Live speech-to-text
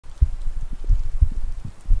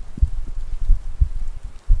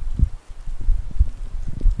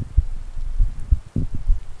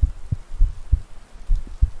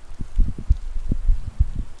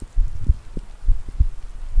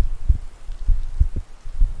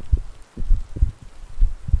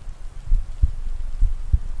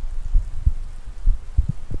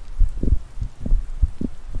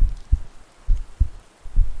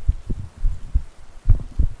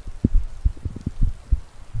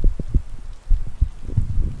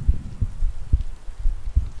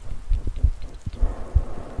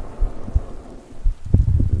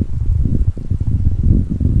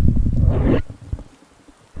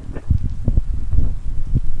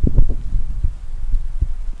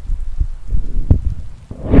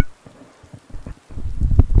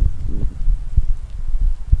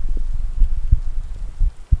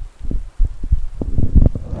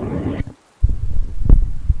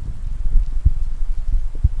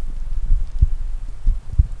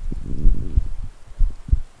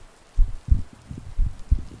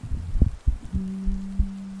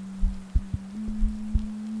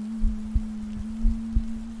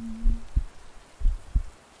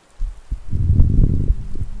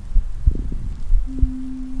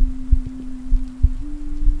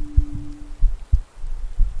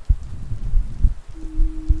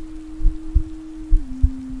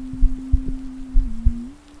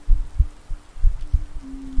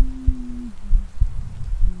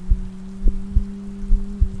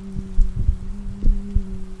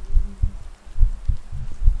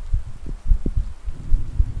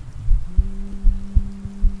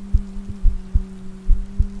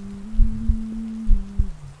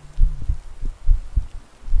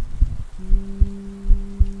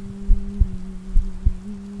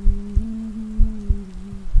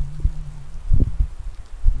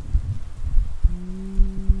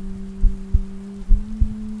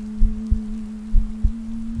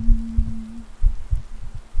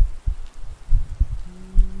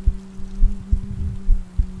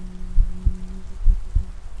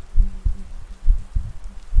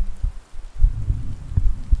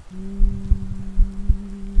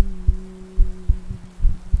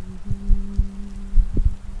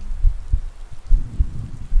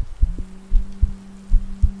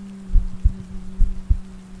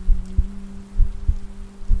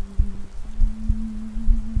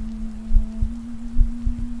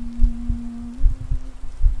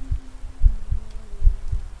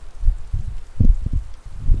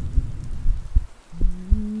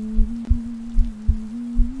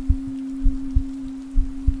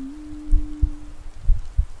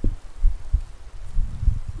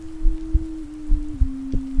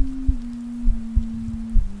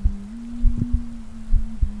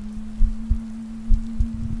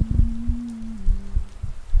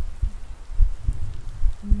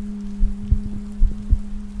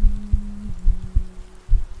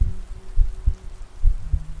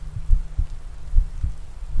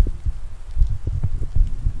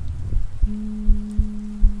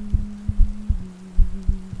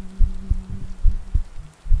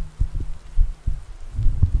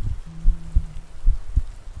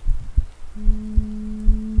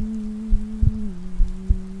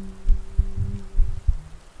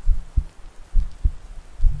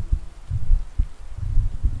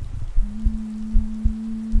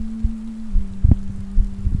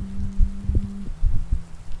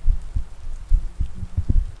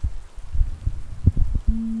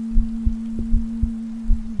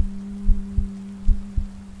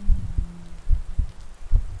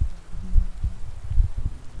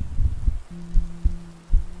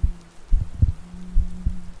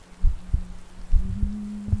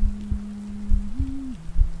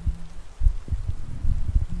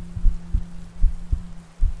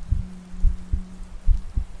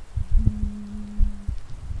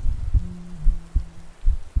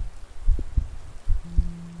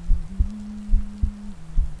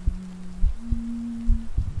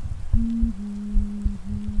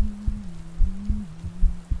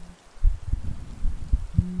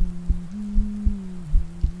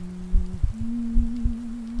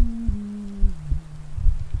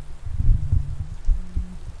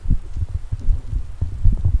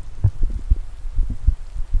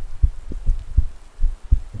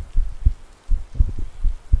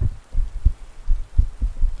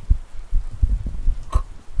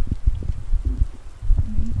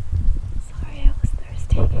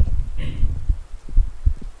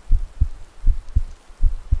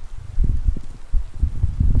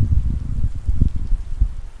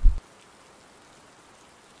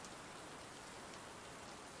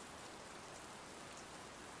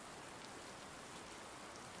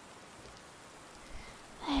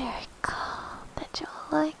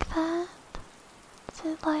like that? Is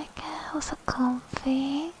it like was it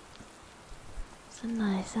comfy? Is it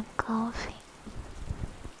nice and comfy?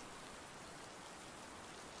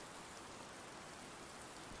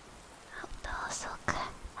 Oh, that was so good.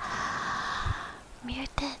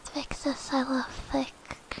 Muted Vixus, I love Vic,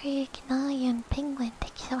 Krieg, Nayan, Penguin,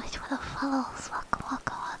 thank you so much for the follows. Welcome,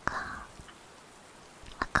 welcome, welcome.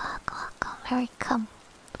 Welcome, welcome, welcome. Very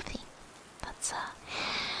comfy.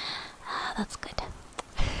 That's good.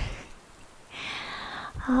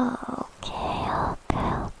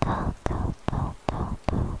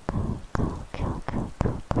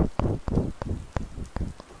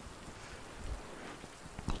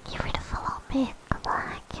 Thank you for the follow me.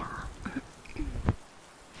 Thank you.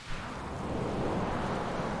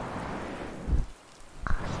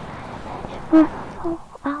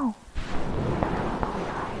 Ow.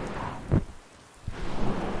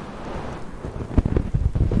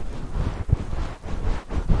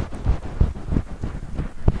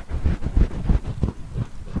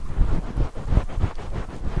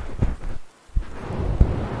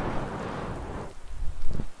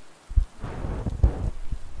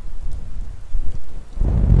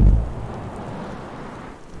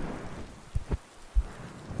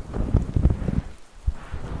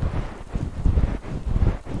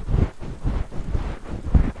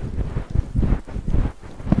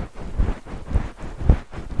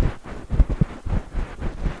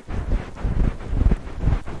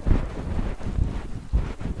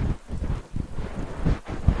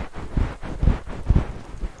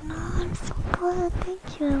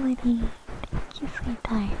 Thank you, Elodie. Thank you,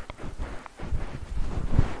 sweetheart.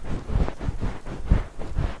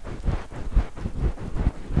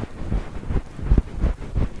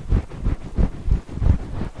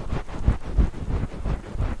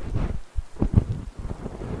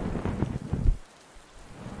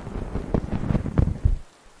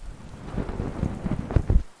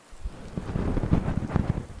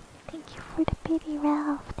 Thank you for the baby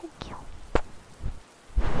Ralph. Thank you.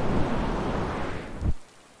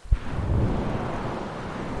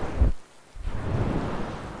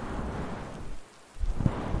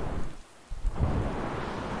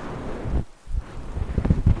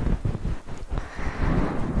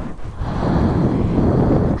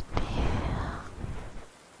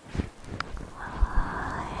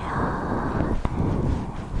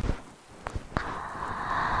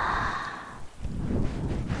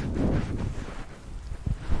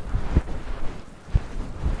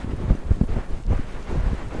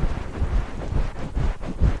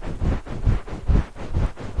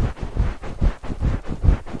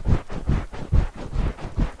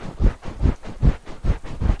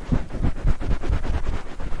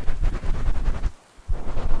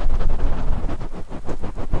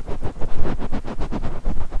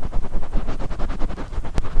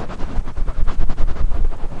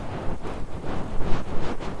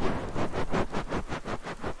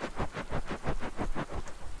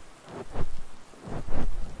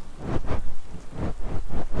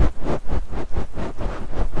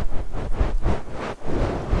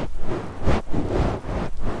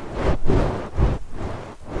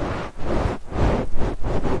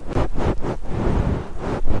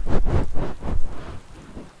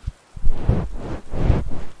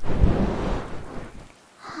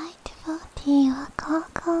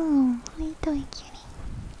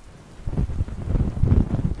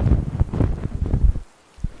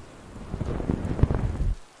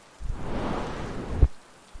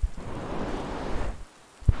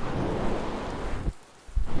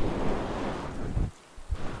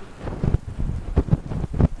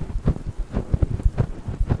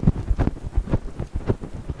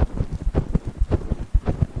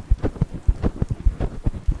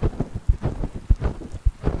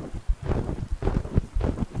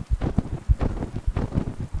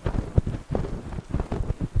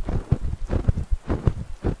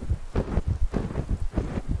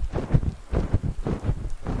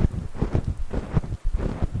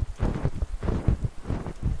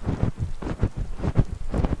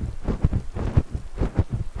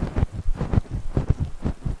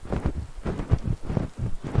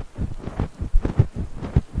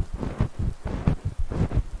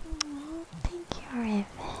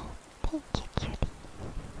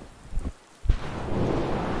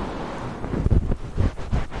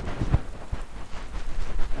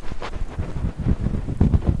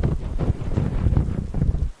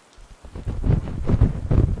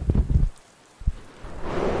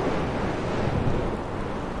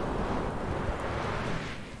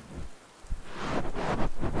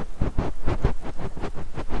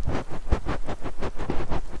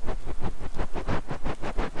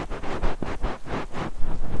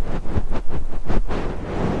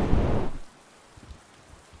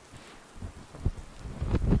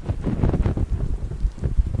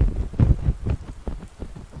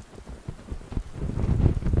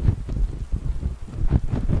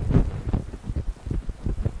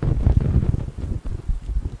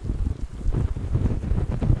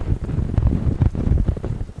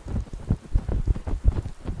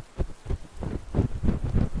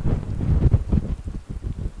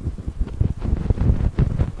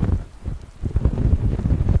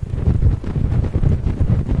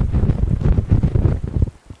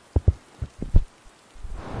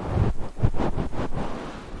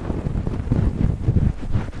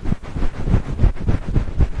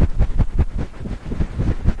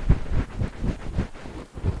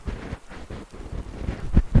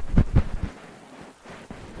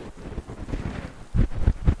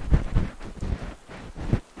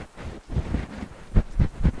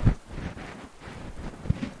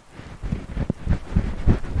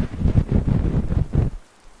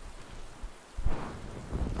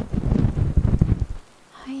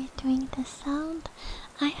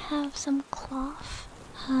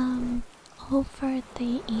 over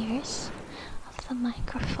the ears of the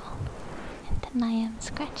microphone, and then I am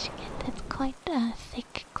scratching it. It's quite a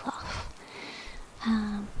thick cloth.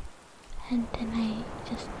 And then I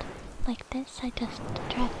just, like this, I just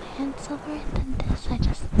drag my hands over it, and this I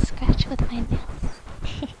just scratch with my nails.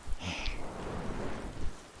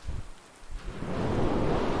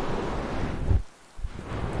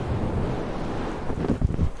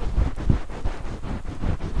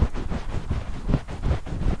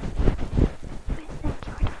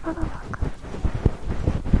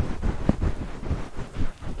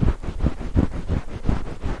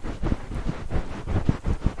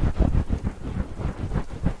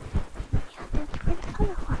 Thank you for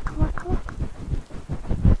the follow, welcome.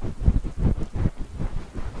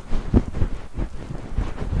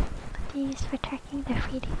 For tracking the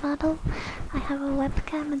 3D model, I have a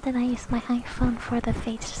webcam and then I use my iPhone for the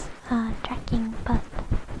face tracking, but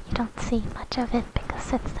you don't see much of it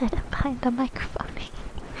because it's hidden behind the microphone.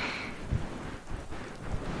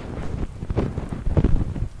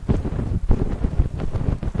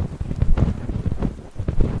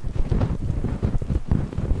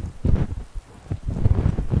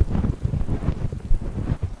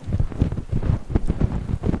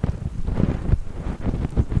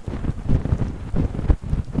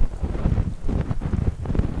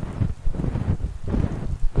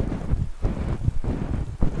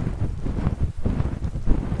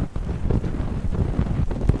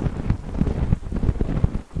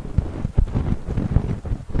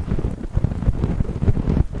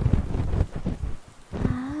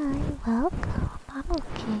 Welcome, I'm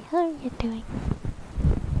okay. How are you doing?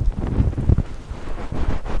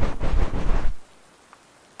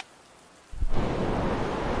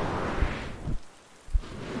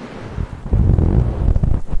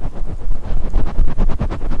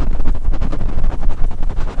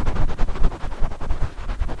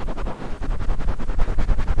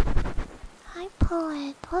 Hi,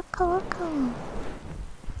 Poet. Welcome.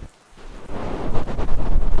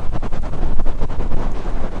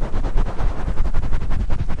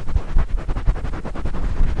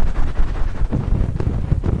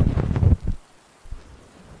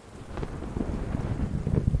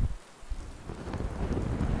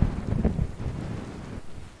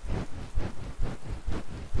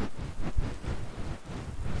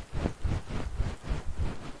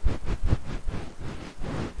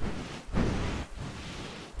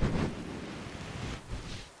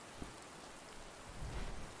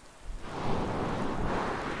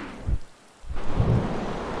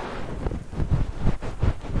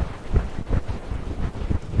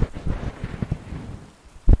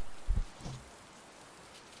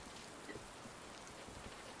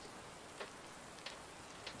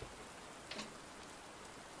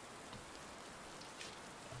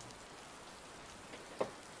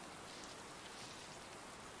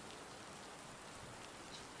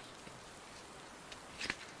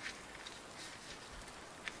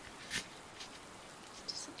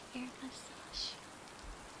 Ear massage.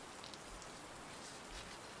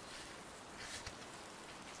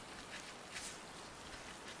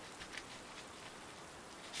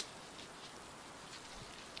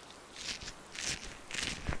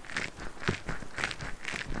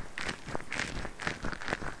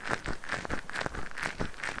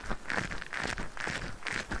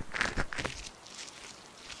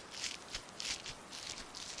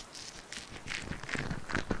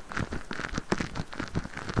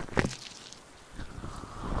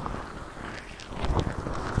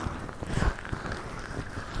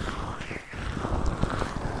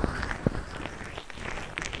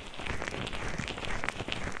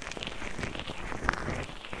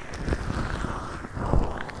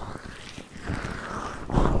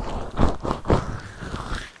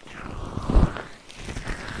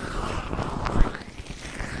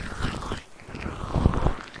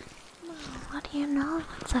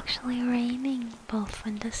 It's actually raining both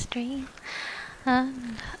in the stream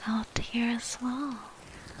and out here as well.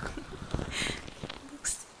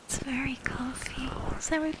 It's very comfy. Is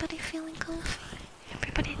everybody feeling comfy?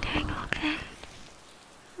 Everybody doing okay?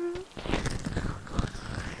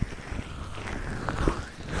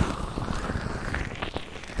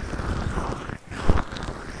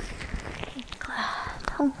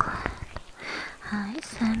 I'm glad. Hi,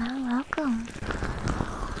 Senna, welcome.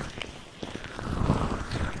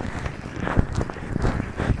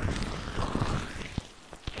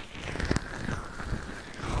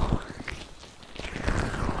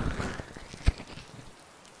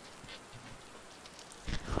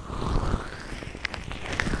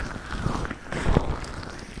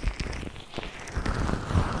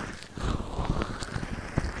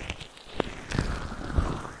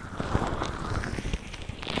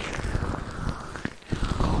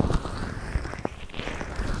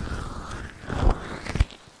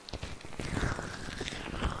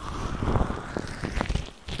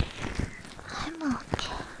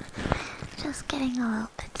 little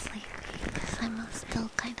bit sleepy because I'm still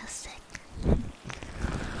kind of sick.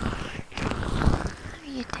 How are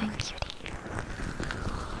you doing, cutie?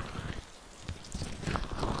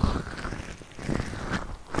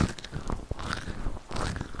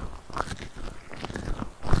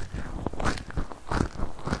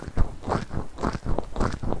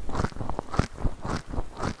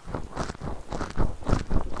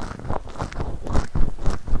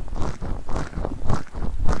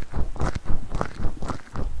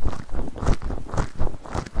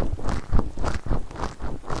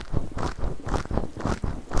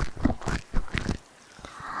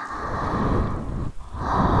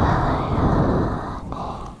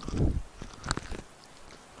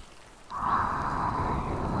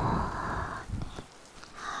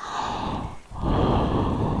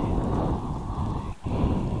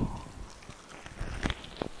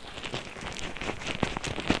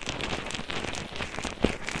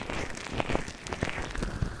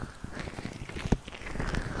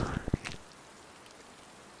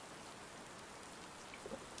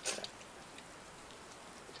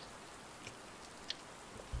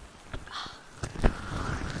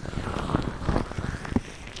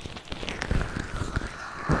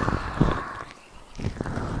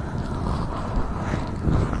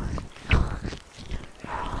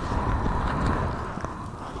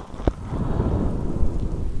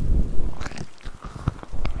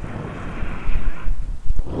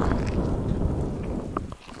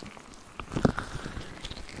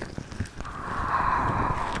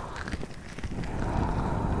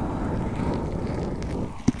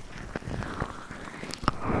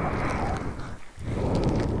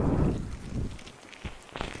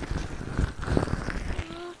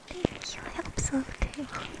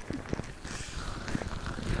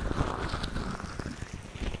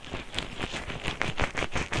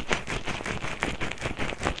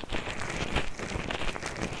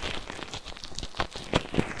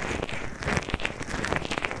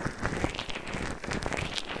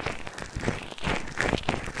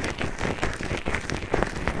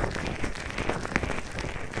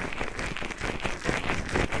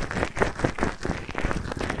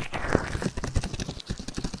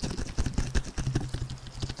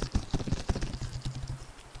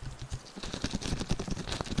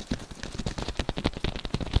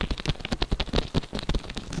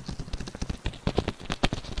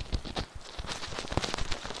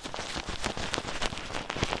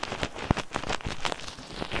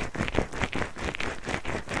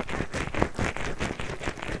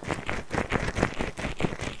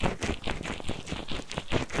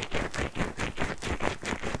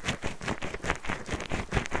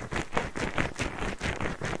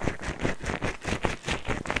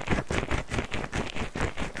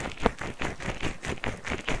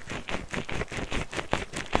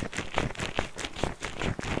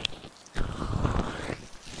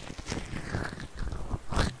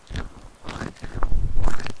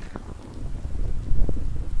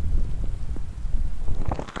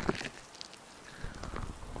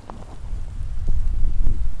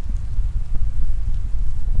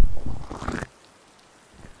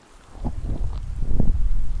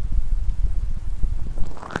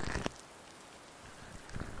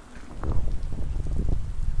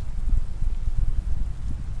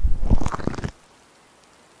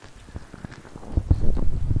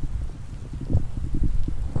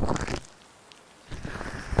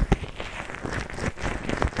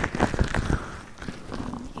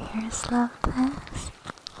 Love this.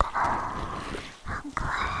 I'm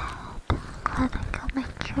glad I got my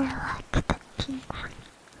true luck. Thank you.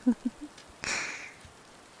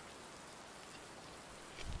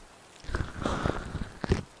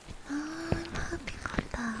 I'm happy about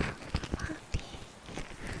that. I'm happy.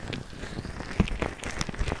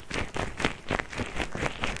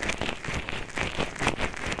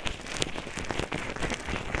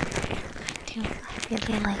 I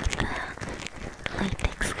really like the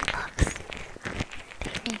latex gloves.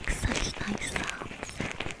 They make such nice sounds.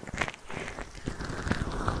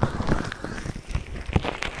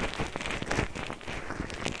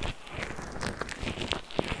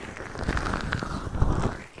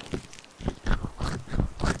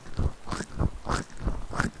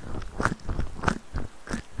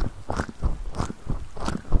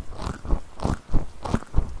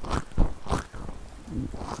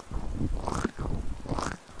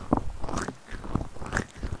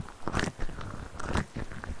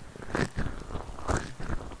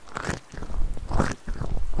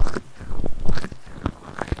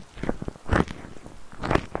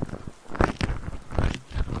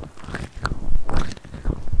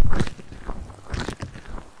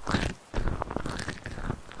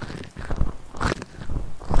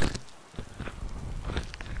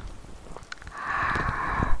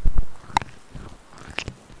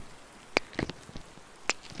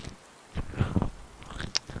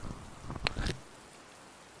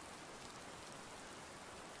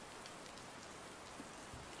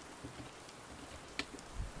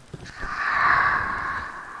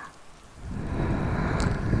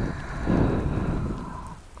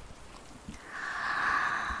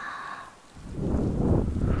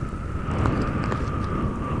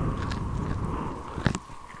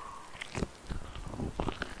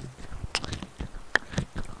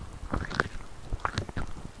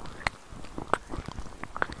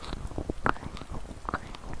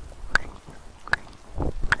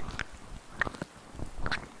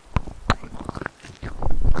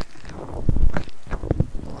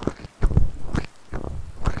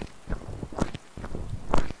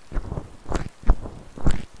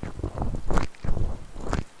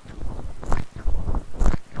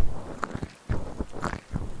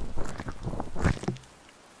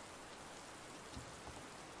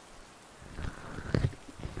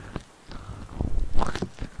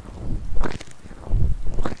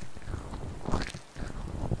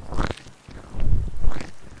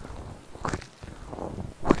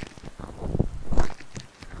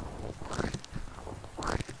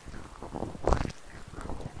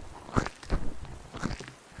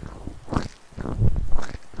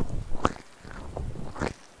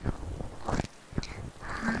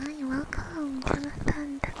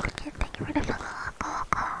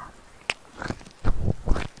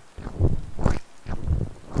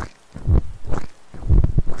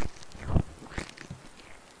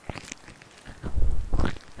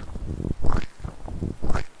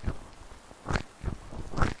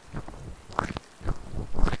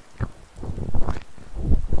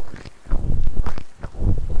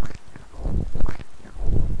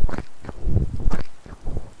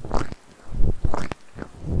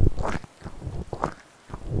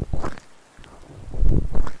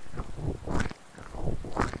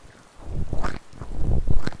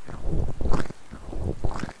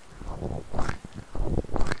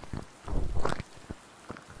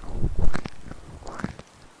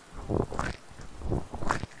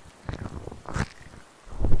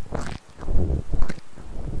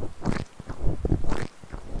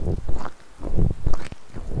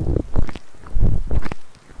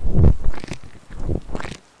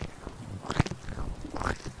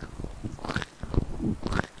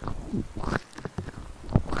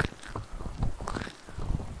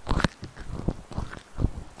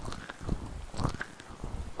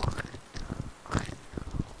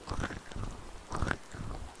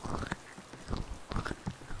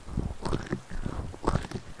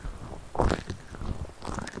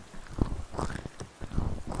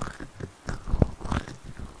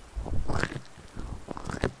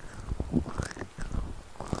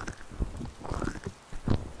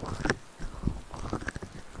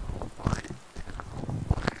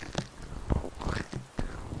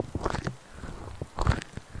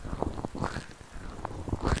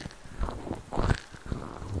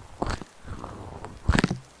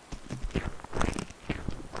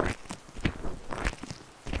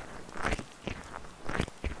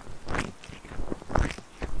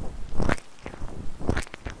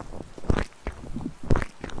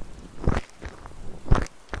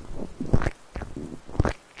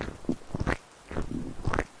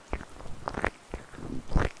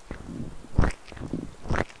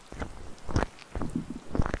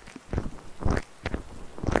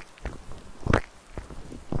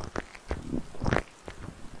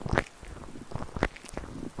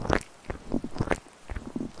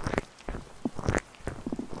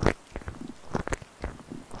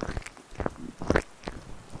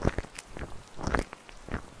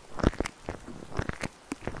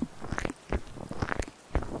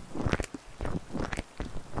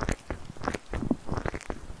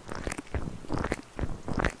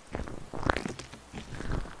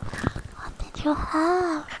 did you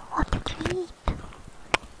have? What did you eat?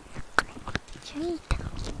 What did you eat?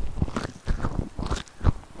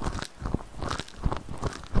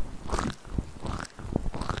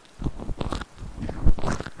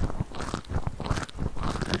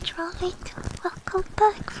 Right, welcome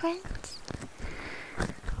back, friends.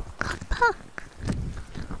 Come back.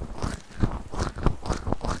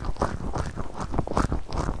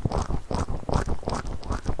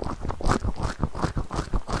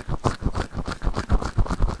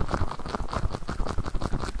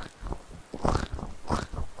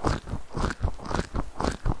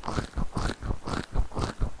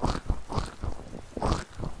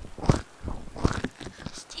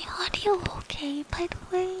 Is the audio okay, by the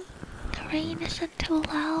way? The rain isn't too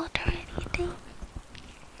loud or anything.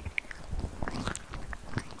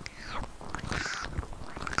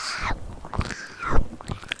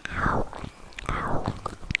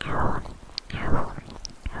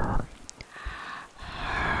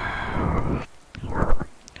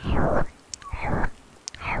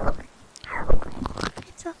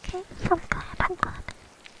 It's okay. I'm glad. I'm glad.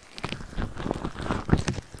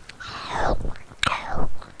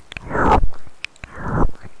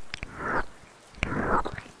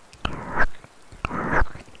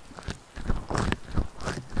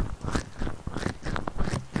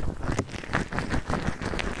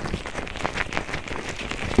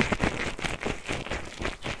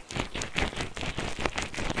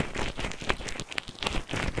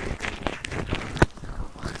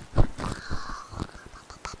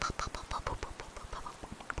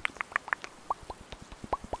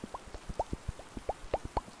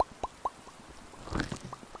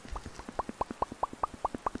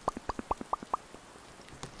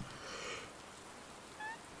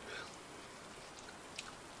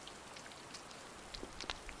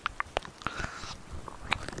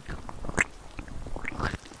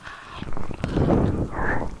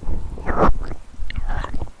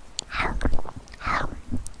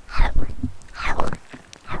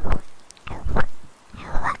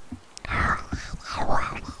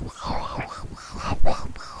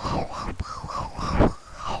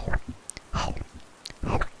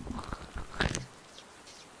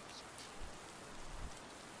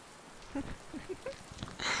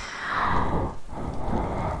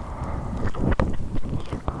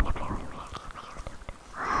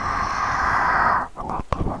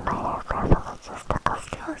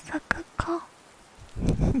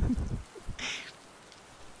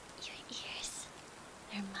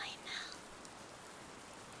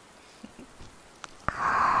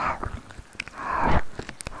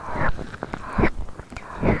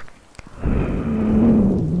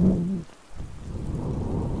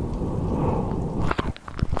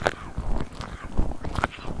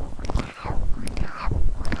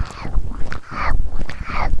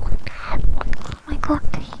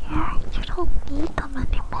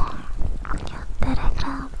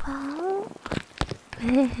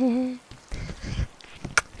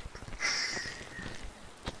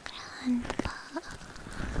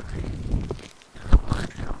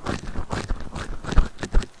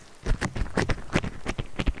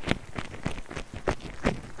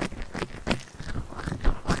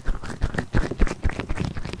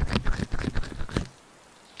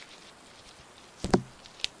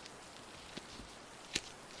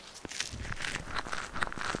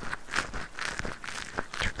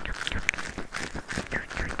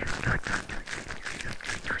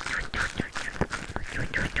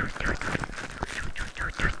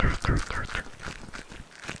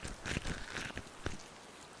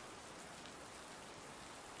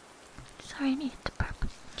 Sorry, I need to burp.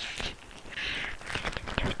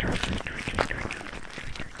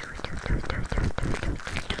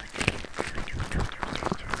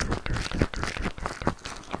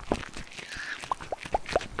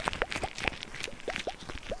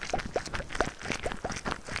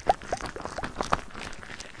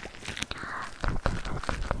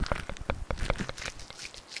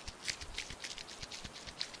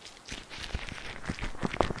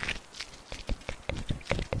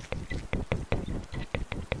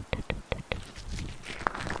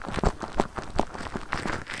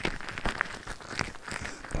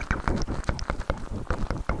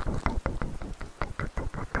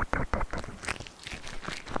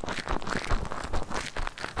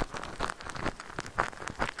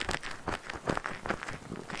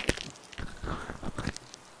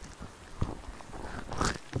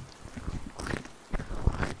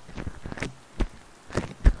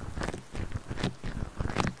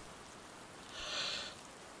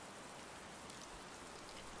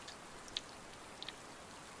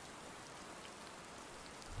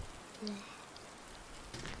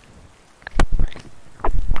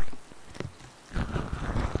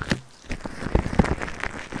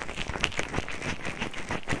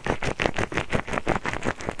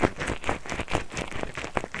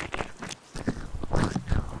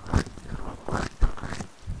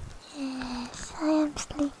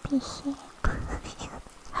 sheep.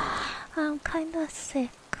 I'm kinda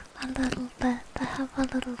sick a little bit. I have a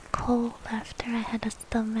little cold after I had a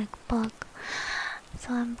stomach bug,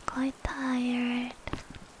 so I'm quite tired.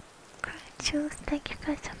 Juice, thank you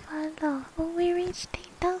for the follow. Oh, we reached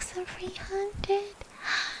 8,300.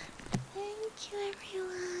 Thank you,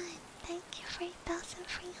 everyone. Thank you for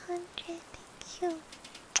 8,300. Thank you.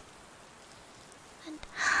 And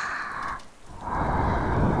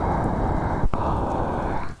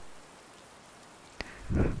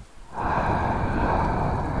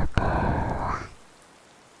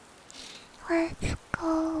let's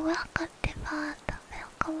go. Welcome to Vada.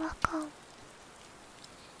 Welcome.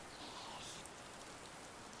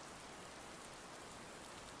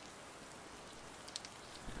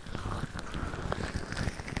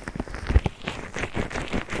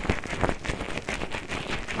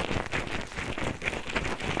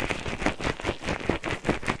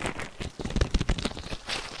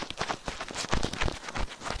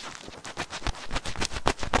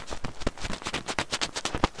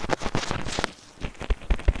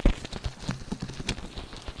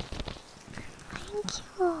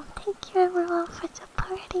 Thank you everyone for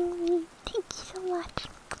supporting me. Thank you so much.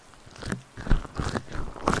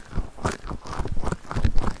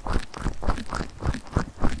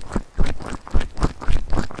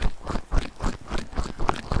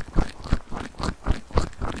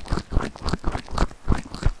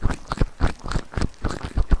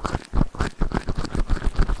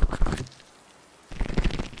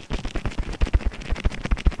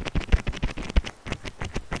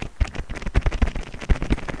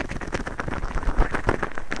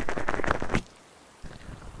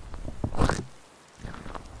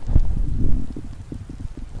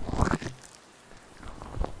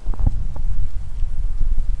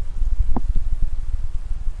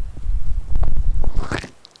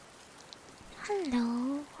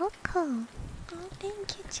 Hello, welcome. Oh,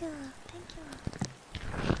 thank you, Joe. Thank you.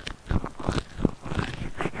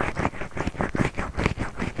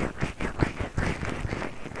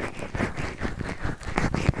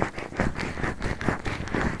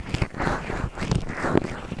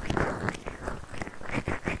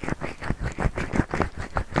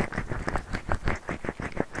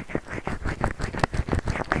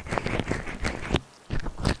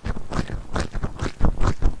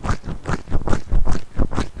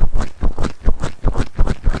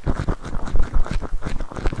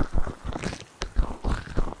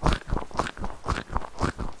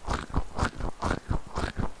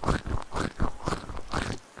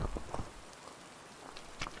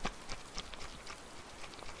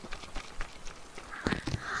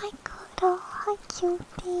 Hi,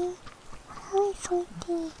 cutie. Hi,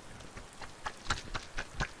 sweetie.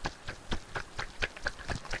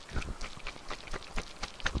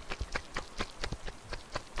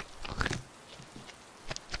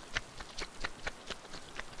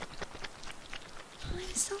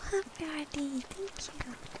 I'm so happy already. Thank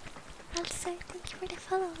you. Also, thank you for the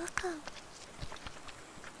follow. Welcome.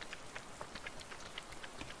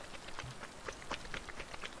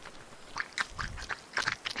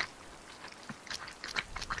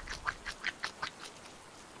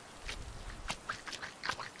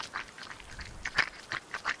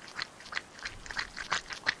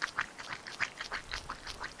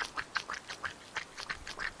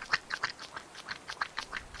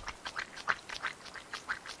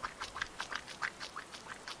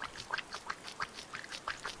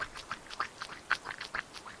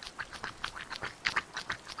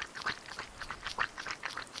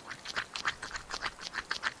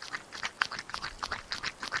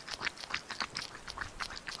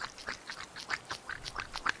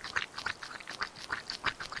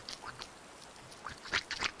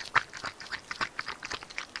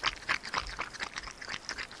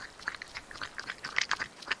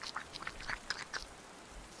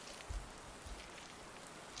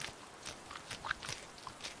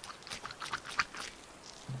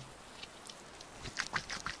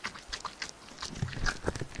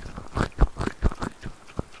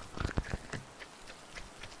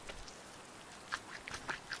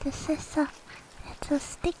 This is it's a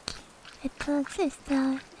sticky.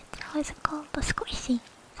 How is it called? A squishy.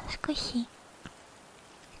 It's a squishy.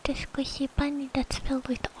 It's a squishy bunny that's filled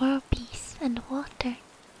with Orbeez and water.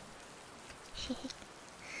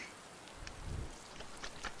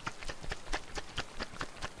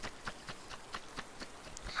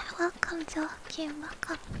 Welcome, Joachim.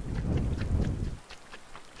 Welcome.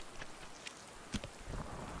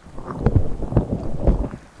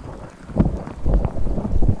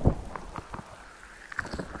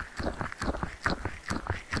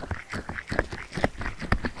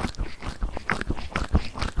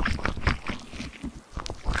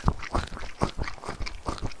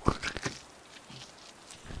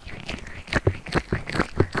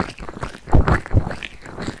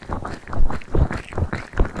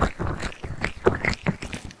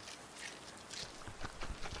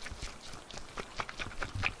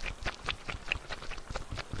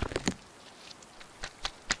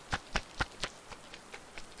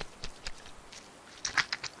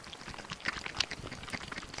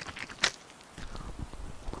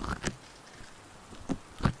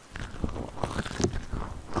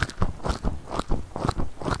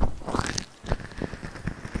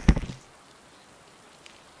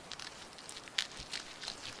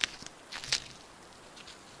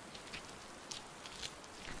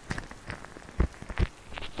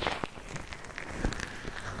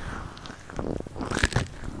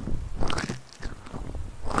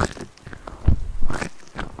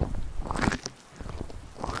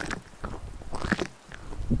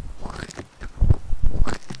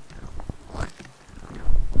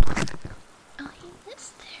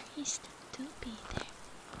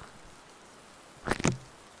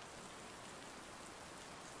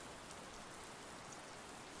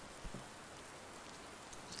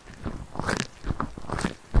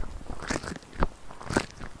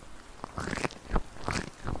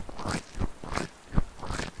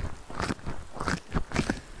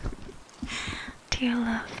 Do you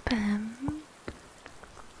love them?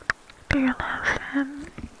 Do you love them?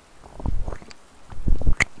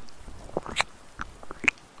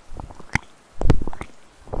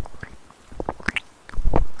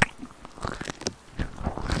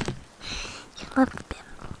 You love them.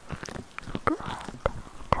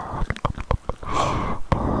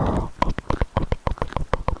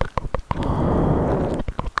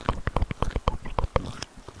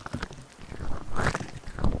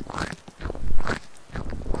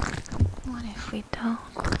 What if we don't?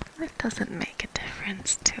 It doesn't make a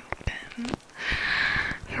difference to them.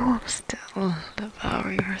 He will still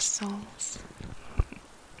devour your souls.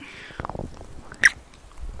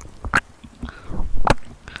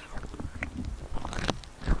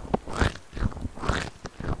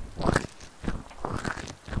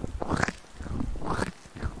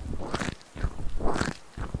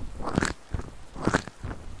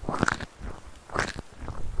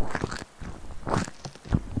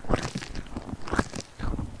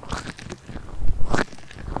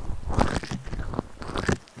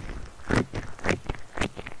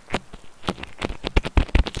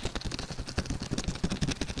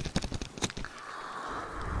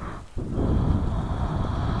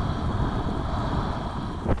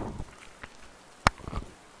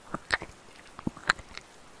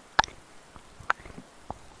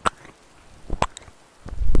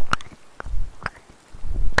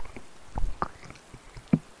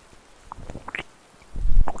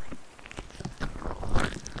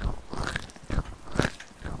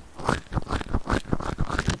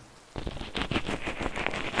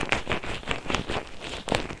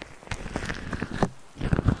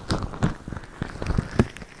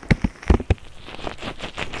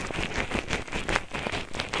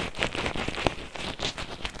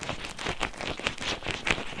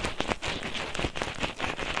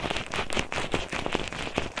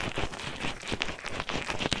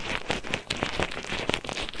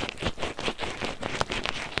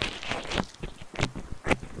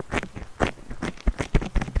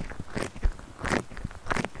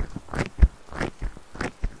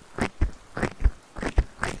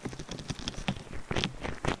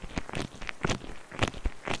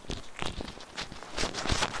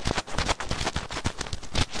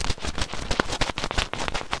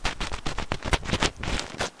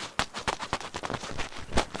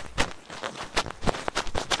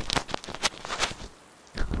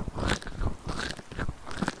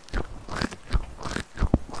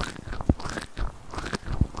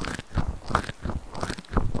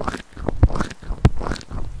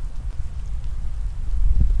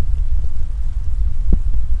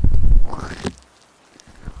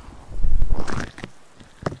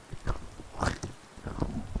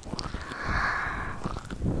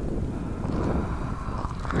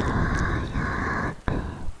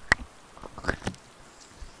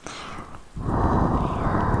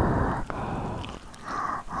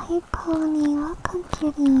 Hey Pony, welcome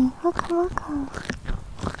cutie, welcome.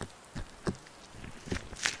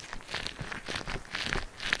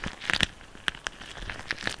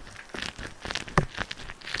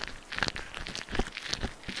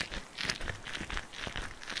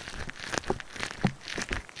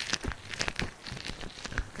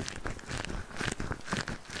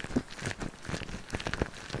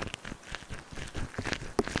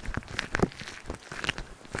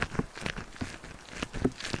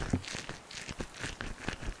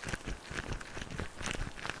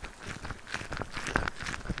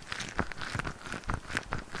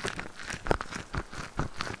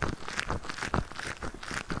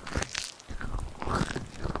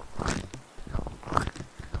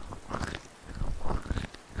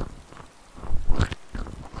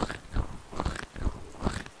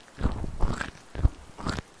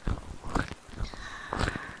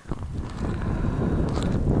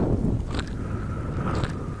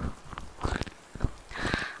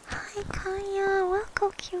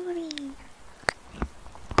 Welcome, cutie.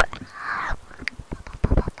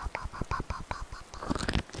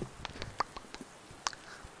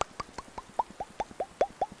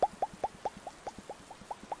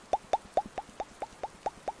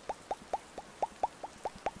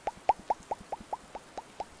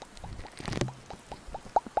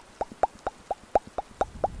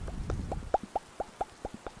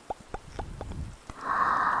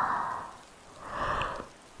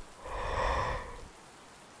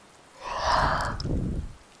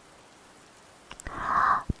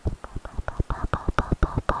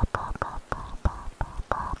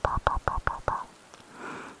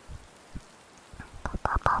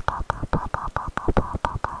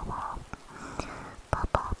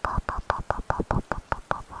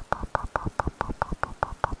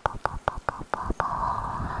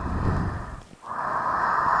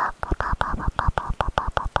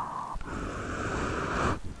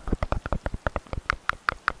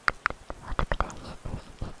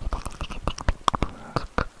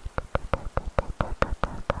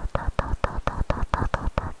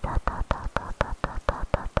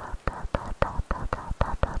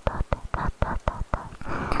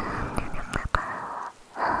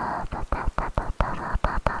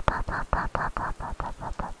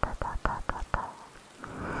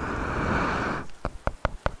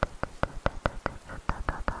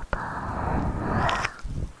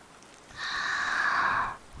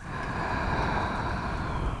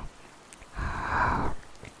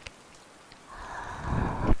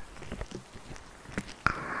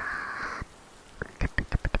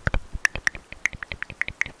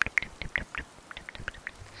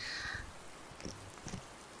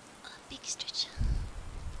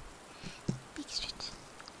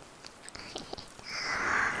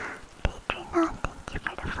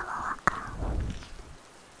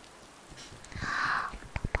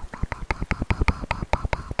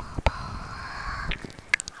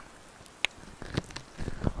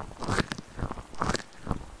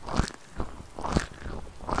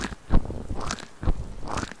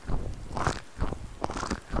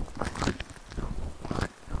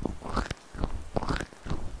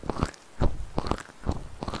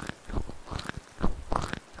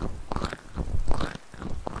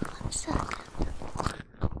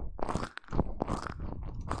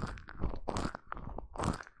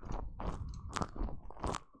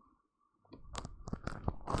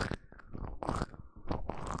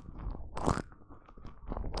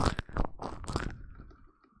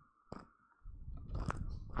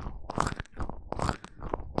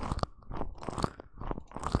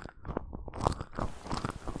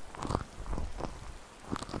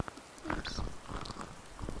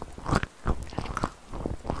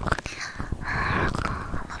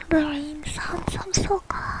 the rain sounds. I'm so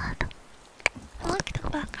glad. I like the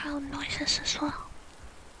background noises as well.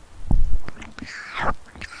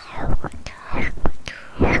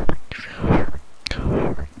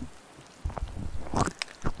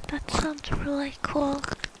 That sounds really cool.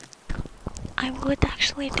 I would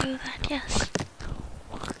actually do that, yes.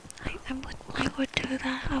 I would do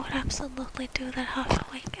that. I would absolutely do that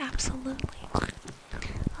halfway. Absolutely.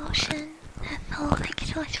 Ocean, Ethel, thank you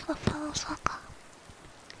so much for the follows. Welcome.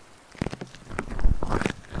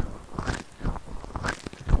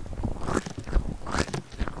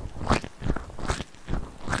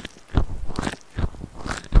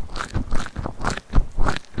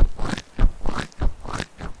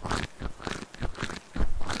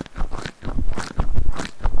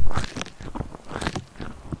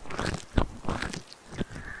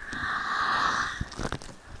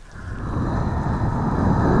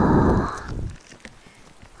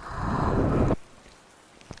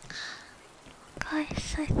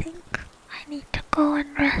 Guys, I think I need to go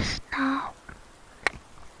and rest now.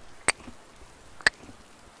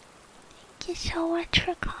 Thank you so much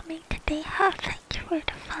for coming today. Thank you for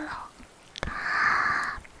the follow.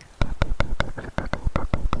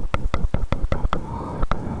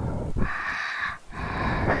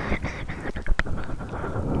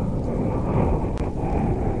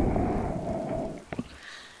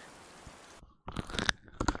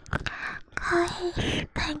 Guys,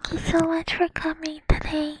 thank you so much for coming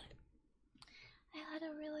today. I had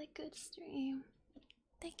a really good stream.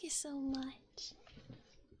 Thank you so much.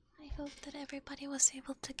 I hope that everybody was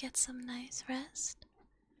able to get some nice rest.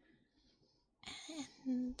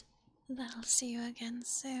 And that I'll see you again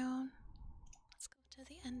soon. Let's go to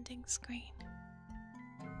the ending screen.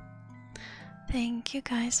 Thank you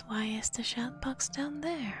guys. Why is the chat box down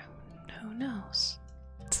there? Who knows?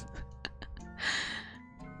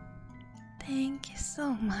 Thank you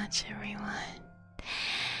so much, everyone.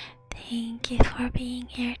 Thank you for being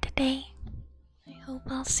here today. I hope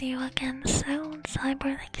I'll see you again soon.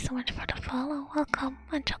 Cyber, thank you so much for the follow. Welcome.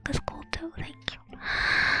 And Chuck is cool too. Thank you.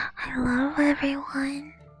 I love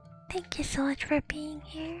everyone. Thank you so much for being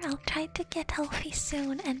here. I'll try to get healthy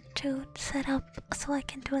soon and to set up so I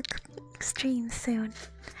can do a cooking stream soon.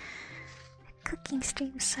 Cooking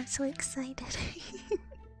streams, I'm so excited.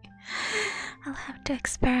 I'll have to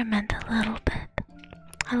experiment a little bit.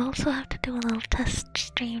 I'll also have to do a little test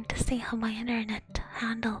stream to see how my internet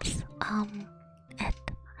handles it.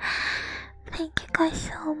 Thank you guys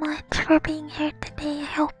so much for being here today. I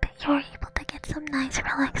hope you're able to get some nice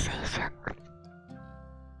relaxation.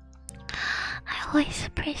 I always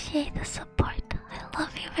appreciate the support. I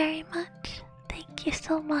love you very much. Thank you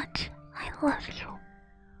so much. I love you.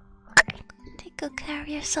 Take good care of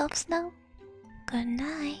yourselves now. Good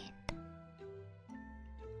night.